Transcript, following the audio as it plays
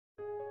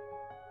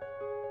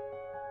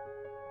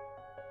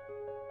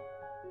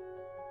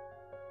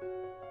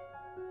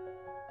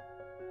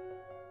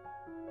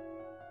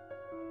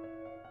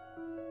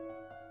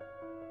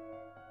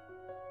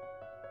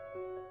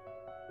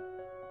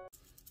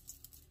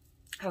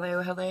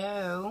Hello,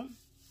 hello.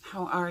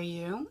 How are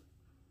you?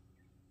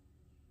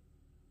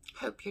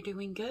 Hope you're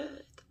doing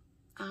good.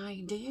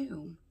 I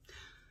do.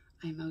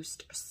 I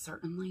most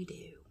certainly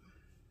do.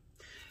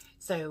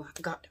 So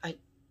I got an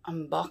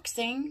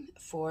unboxing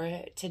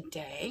for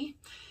today.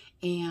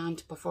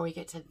 And before we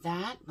get to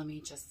that, let me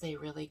just say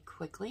really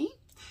quickly,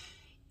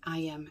 I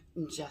am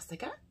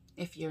Jessica.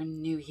 If you're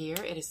new here,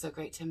 it is so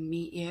great to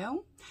meet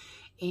you.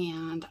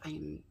 And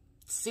I'm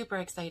super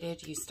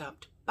excited you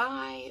stopped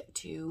by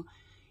to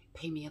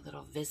pay me a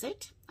little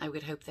visit. I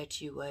would hope that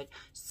you would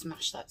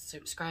smash that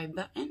subscribe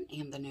button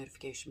and the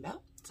notification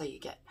bell so you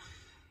get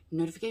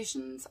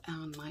notifications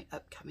on my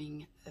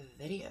upcoming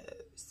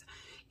videos.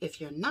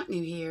 If you're not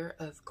new here,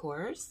 of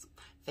course,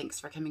 thanks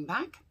for coming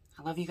back.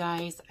 I love you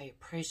guys. I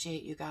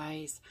appreciate you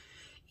guys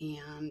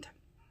and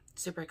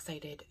super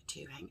excited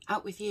to hang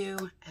out with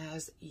you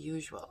as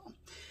usual.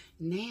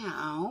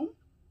 Now,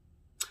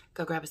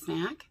 go grab a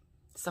snack,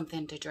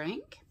 something to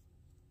drink.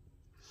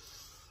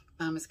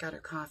 Mama's got her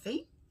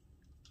coffee.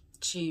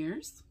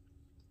 Cheers.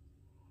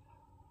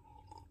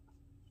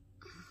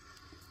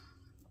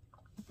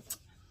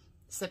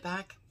 Sit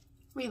back,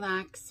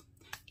 relax,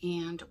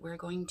 and we're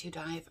going to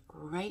dive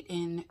right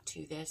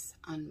into this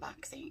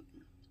unboxing.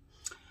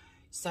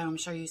 So I'm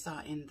sure you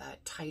saw in the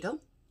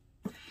title,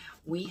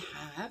 we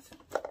have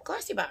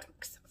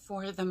Glossybox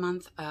for the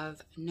month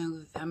of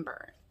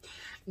November.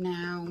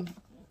 Now,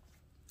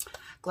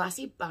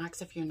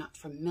 Glossybox, if you're not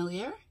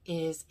familiar,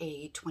 is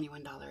a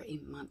 $21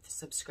 a month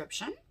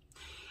subscription.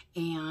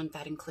 And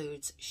that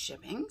includes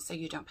shipping, so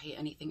you don't pay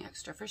anything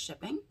extra for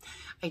shipping.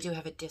 I do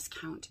have a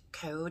discount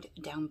code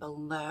down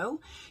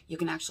below. You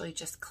can actually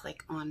just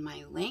click on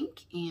my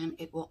link and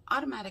it will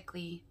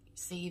automatically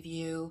save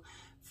you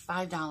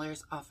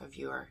 $5 off of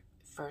your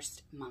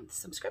first month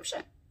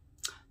subscription.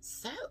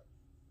 So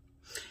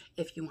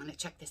if you want to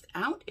check this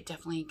out,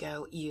 definitely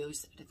go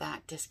use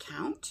that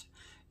discount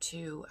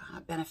to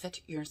benefit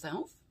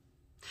yourself.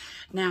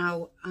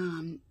 Now,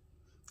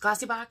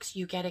 Glossybox,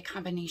 you get a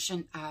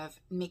combination of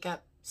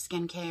makeup,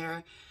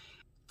 skincare,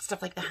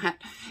 stuff like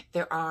that.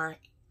 There are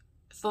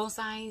full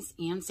size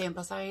and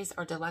sample size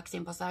or deluxe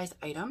sample size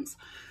items.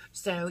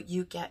 So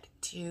you get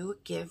to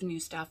give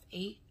new stuff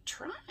a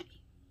try,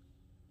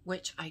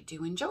 which I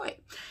do enjoy.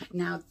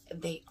 Now,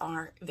 they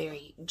are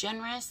very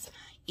generous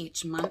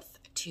each month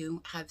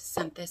to have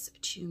sent this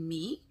to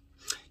me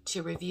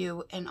to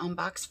review and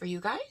unbox for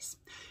you guys.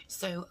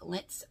 So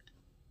let's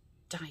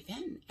dive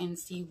in and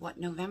see what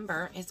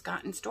November has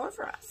got in store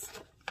for us.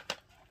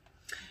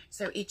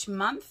 So each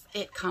month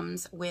it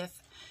comes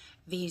with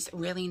these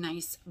really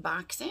nice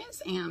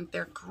boxes and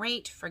they're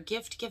great for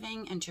gift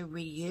giving and to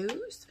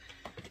reuse.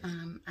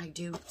 I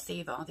do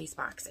save all these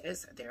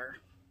boxes. They're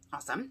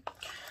awesome.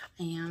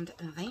 And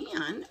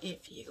then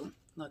if you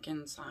look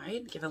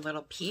inside, give a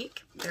little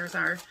peek, there's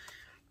our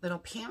little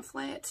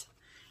pamphlet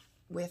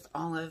with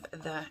all of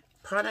the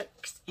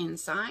products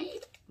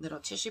inside, little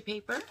tissue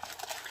paper.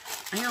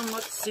 And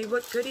let's see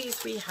what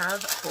goodies we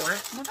have for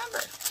November.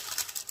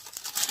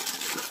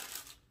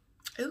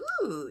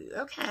 Ooh,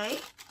 okay.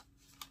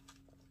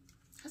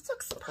 This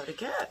looks pretty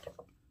good.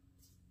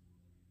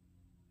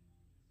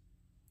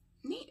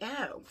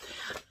 Neato.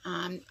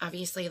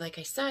 Obviously, like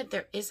I said,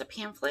 there is a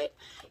pamphlet,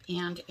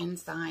 and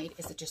inside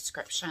is a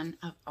description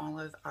of all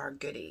of our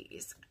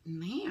goodies.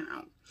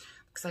 Now,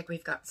 looks like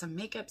we've got some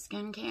makeup,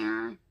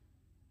 skincare.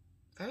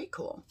 Very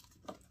cool.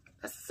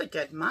 This is a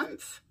good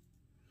month.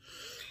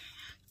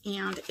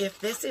 And if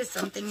this is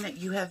something that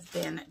you have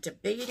been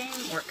debating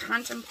or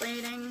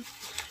contemplating,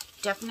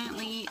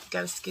 definitely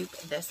go scoop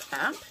this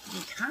up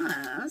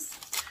because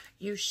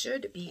you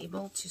should be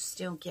able to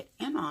still get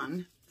in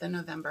on the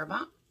November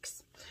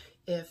box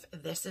if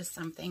this is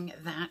something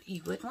that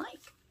you would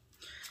like.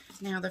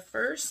 Now, the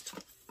first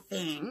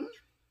thing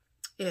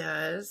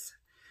is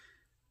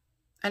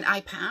an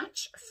eye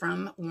patch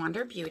from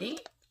Wonder Beauty.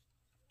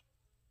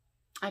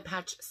 Eye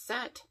patch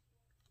set.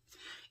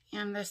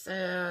 And this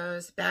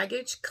is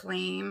Baggage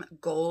Claim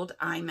Gold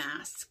Eye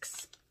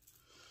Masks.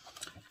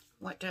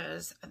 What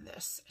does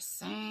this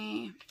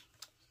say?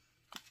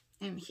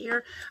 And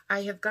here,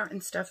 I have gotten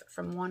stuff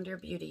from Wonder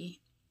Beauty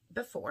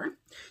before,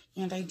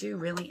 and I do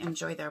really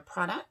enjoy their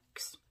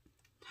products.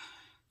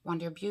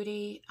 Wonder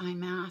Beauty eye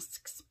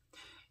masks.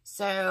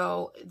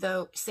 So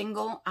the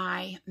single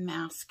eye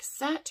mask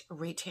set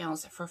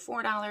retails for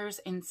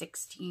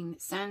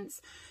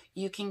 $4.16.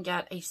 You can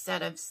get a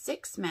set of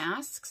 6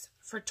 masks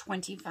for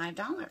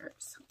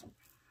 $25.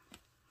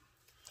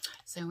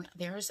 So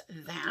there's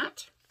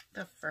that,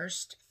 the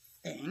first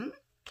thing.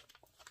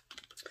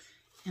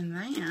 And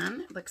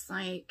then it looks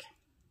like,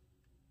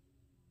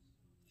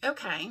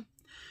 okay,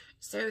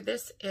 so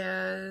this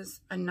is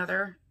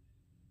another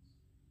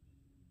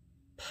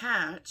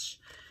patch,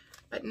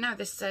 but no,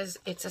 this says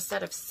it's a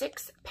set of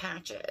 6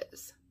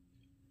 patches.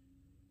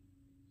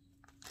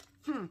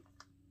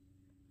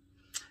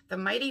 The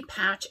Mighty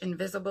Patch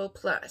Invisible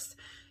Plus.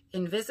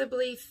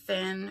 Invisibly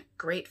thin,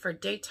 great for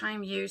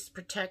daytime use,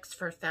 protects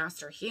for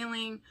faster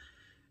healing,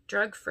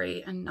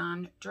 drug-free and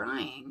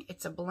non-drying.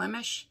 It's a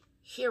blemish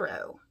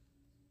hero.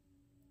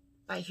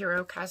 by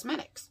Hero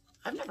Cosmetics.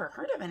 I've never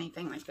heard of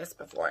anything like this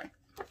before.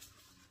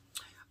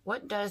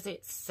 What does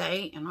it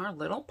say in our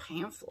little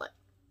pamphlet?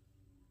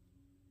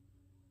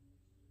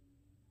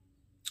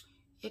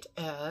 It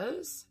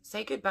is,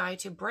 say goodbye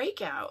to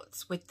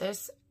breakouts with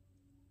this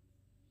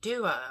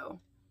duo.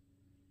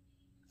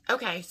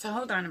 Okay, so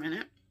hold on a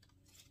minute.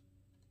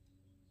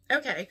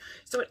 Okay,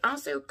 so it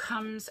also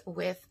comes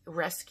with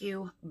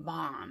Rescue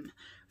Balm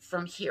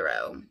from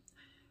Hero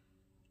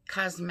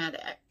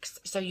Cosmetics.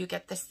 So you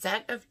get the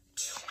set of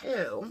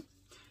 2,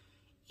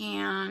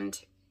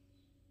 and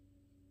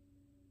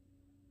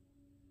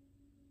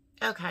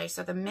okay,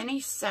 so the mini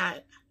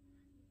set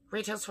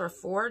retails for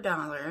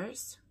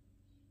 $4.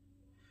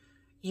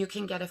 You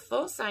can get a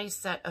full-size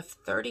set of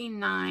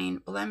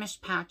 39 blemish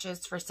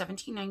patches for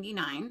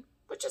 $17.99,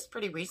 which is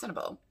pretty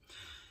reasonable.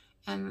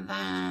 And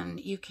then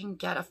you can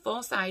get a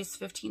full-size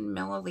 15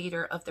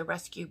 milliliter of the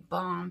Rescue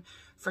Balm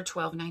for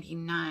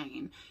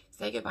 $12.99.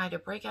 Say goodbye to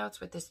breakouts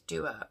with this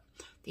duo.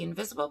 The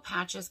invisible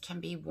patches can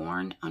be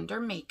worn under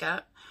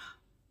makeup.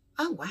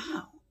 Oh,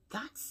 wow.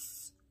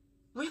 That's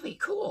really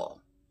cool.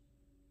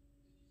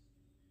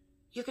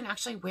 You can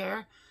actually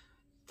wear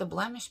the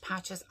blemish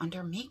patches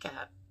under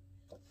makeup.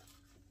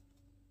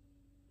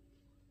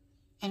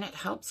 And it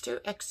helps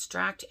to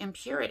extract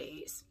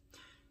impurities,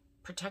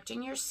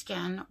 protecting your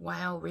skin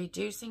while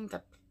reducing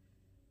the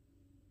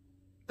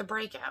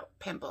breakout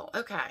pimple.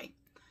 Okay.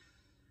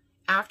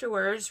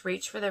 Afterwards,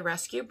 reach for the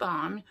Rescue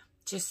Balm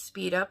to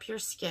speed up your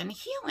skin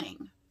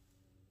healing.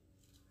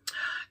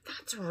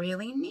 That's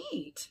really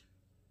neat.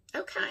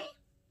 Okay.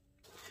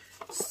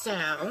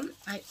 So,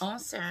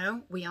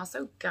 we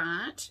also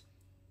got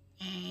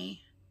a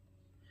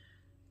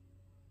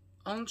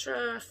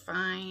ultra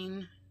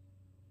fine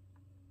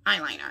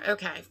eyeliner.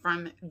 Okay,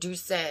 from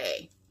Douce.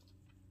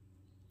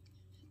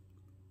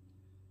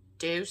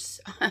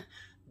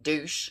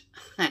 Douche.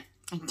 I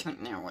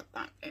don't know what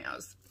that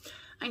is.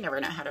 I never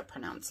know how to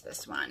pronounce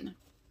this one.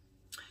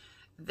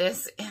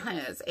 This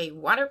is a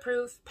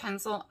waterproof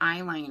pencil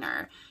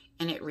eyeliner,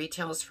 and it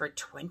retails for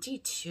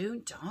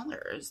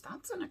 $22.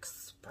 That's an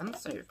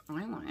expensive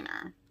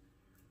eyeliner.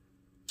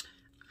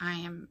 I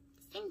am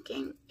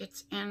thinking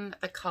it's in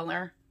the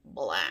color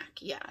black.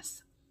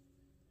 Yes.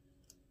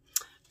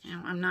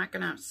 Now, I'm not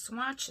going to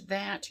swatch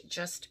that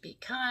just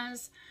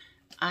because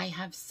I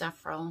have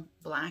several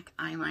black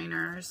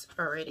eyeliners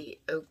already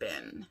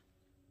open.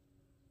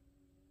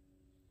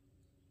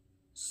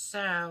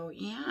 So,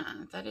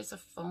 yeah, that is a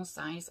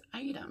full-size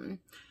item.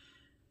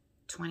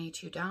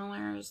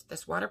 $22.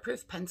 This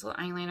waterproof pencil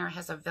eyeliner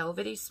has a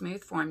velvety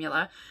smooth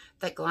formula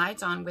that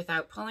glides on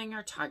without pulling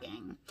or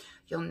tugging.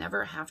 You'll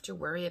never have to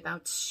worry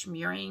about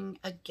smearing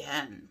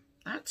again.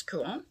 That's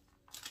cool.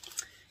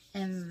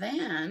 And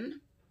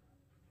then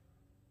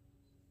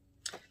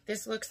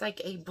this looks like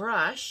a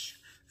brush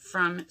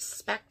from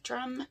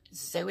Spectrum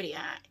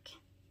Zodiac.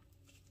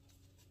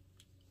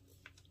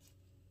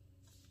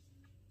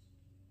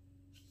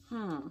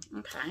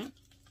 Okay.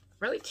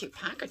 Really cute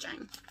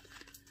packaging.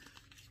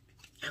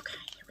 Okay,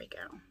 here we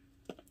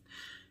go.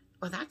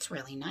 Well, that's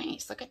really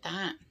nice. Look at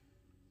that.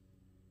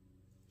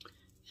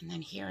 And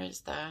then here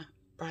is the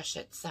brush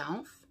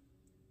itself.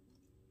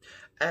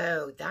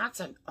 Oh,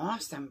 that's an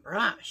awesome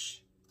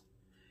brush.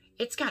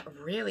 It's got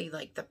really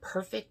like the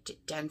perfect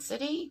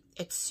density.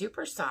 It's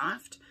super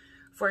soft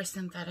for a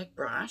synthetic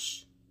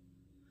brush.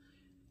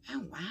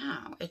 Oh,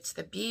 wow. It's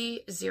the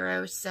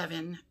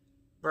B07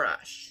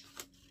 brush.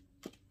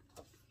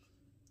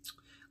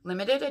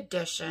 Limited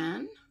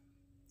edition.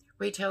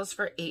 Retails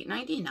for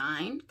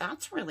 $8.99.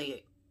 That's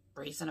really a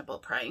reasonable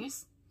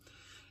price.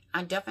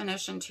 Add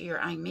definition to your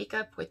eye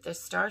makeup with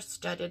this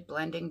star-studded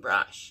blending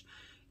brush.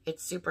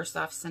 Its super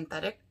soft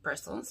synthetic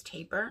bristles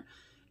taper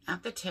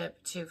at the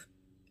tip to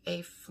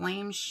a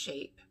flame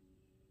shape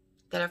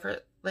that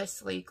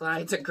effortlessly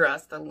glides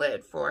across the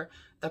lid for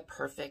the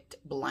perfect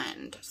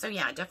blend. So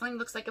yeah, it definitely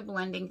looks like a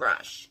blending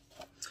brush.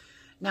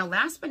 Now,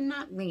 last but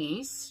not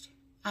least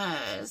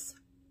is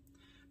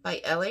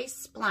by LA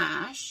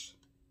Splash,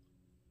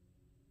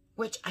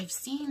 which I've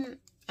seen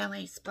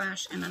LA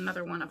Splash in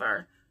another one of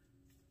our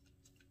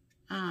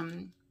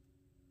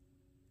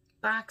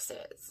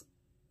boxes.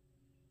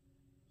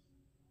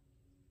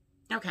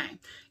 Okay,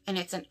 and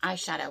it's an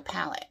eyeshadow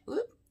palette.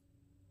 Oop.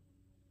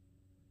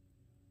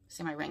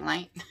 See my ring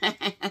light?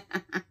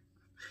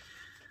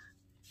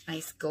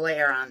 Nice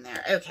glare on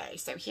there. Okay,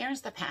 so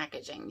here's the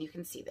packaging. You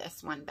can see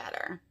this one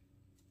better.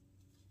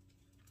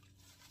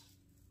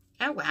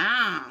 Oh,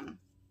 wow.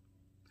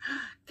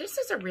 This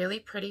is a really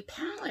pretty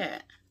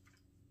palette.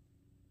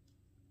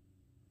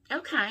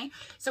 Okay,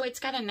 so it's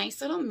got a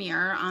nice little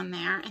mirror on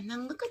there, and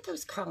then look at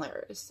those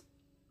colors.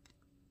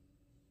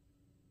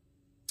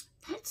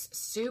 That's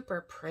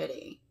super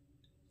pretty.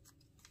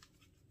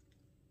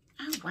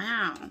 Oh,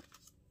 wow.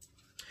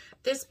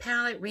 This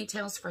palette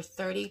retails for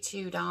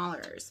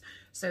 $32,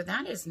 so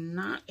that is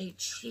not a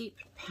cheap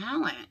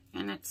palette,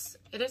 and it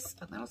is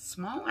a little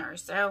smaller,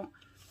 so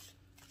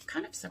I'm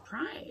kind of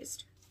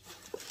surprised.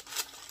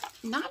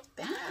 Not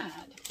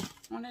bad.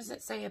 What does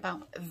it say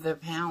about the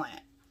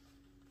palette?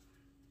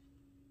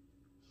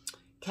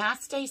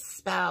 Cast a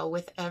spell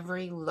with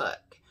every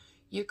look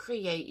you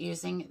create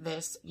using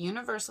this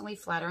universally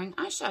flattering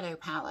eyeshadow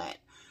palette.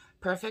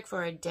 Perfect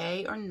for a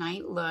day or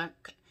night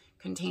look,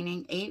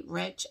 containing 8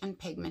 rich and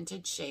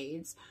pigmented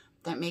shades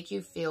that make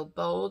you feel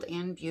bold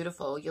and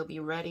beautiful. You'll be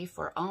ready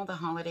for all the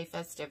holiday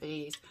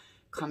festivities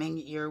coming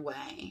your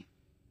way.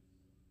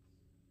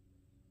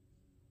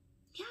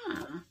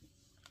 Yeah,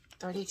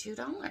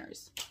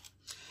 $32.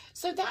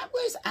 So that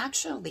was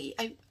actually,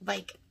 I'm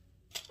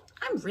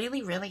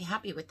really, really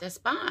happy with this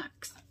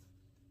box.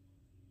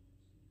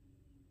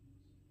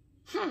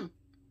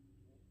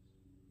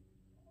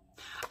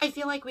 I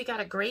feel like we got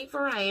a great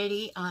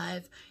variety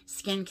of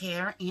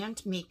skincare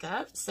and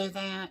makeup so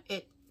that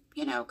it,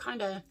 you know,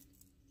 kind of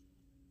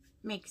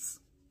makes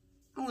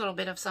a little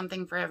bit of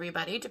something for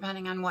everybody,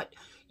 depending on what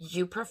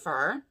you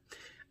prefer.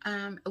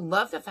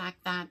 Love the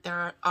fact that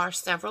there are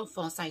several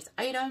full-size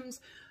items.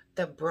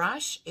 The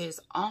brush is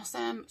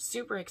awesome.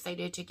 Super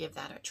excited to give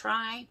that a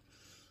try.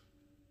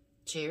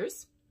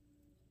 Cheers.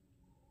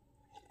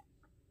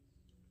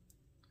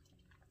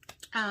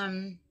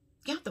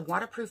 Yeah, the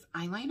waterproof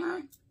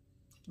eyeliner,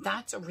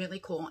 that's really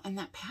cool. And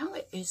that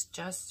palette is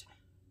just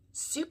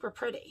super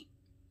pretty.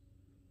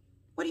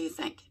 What do you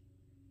think?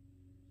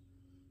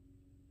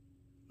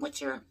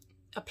 What's your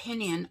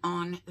opinion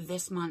on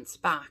this month's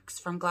box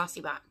from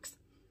Glossybox?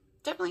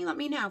 Definitely let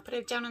me know. Put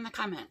it down in the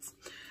comments.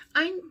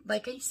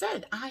 Like I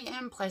said, I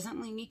am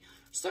pleasantly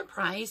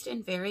surprised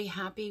and very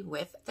happy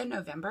with the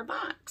November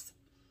box.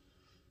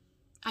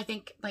 I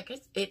think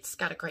it's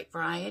got a great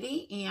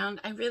variety,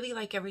 and I really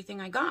like everything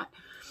I got.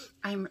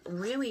 I'm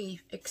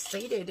really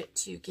excited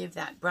to give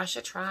that brush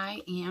a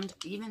try, and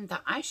even the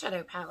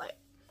eyeshadow palette.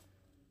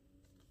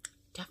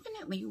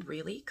 Definitely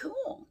really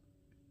cool.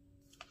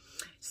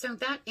 So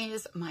that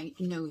is my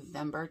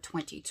November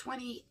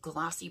 2020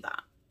 Glossy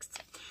box.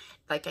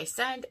 Like I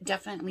said,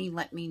 definitely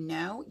let me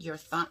know your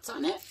thoughts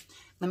on it.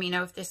 Let me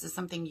know if this is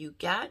something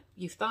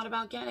you've thought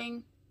about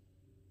getting.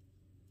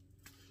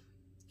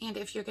 And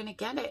if you're going to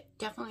get it,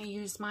 definitely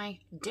use my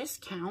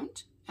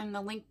discount and the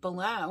link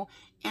below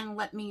and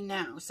let me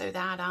know so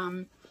that,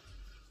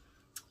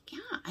 yeah,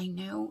 I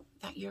know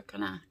that you're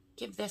going to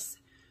give this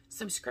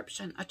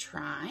subscription a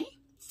try.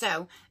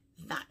 So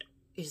that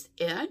is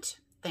it.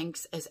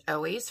 Thanks as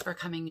always for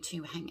coming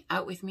to hang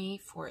out with me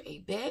for a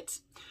bit.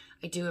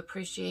 I do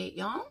appreciate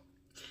y'all.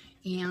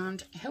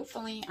 And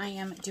hopefully I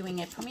am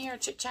doing a premiere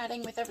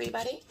chit-chatting with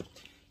everybody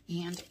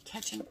and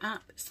catching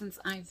up since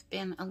I've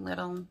been a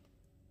little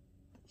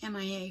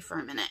MIA for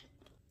a minute.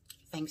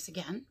 Thanks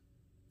again.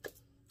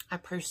 I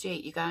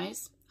appreciate you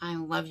guys. I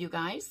love you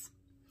guys.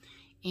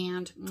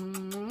 And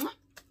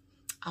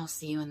I'll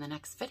see you in the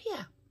next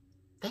video.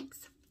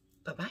 Thanks.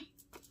 Bye-bye.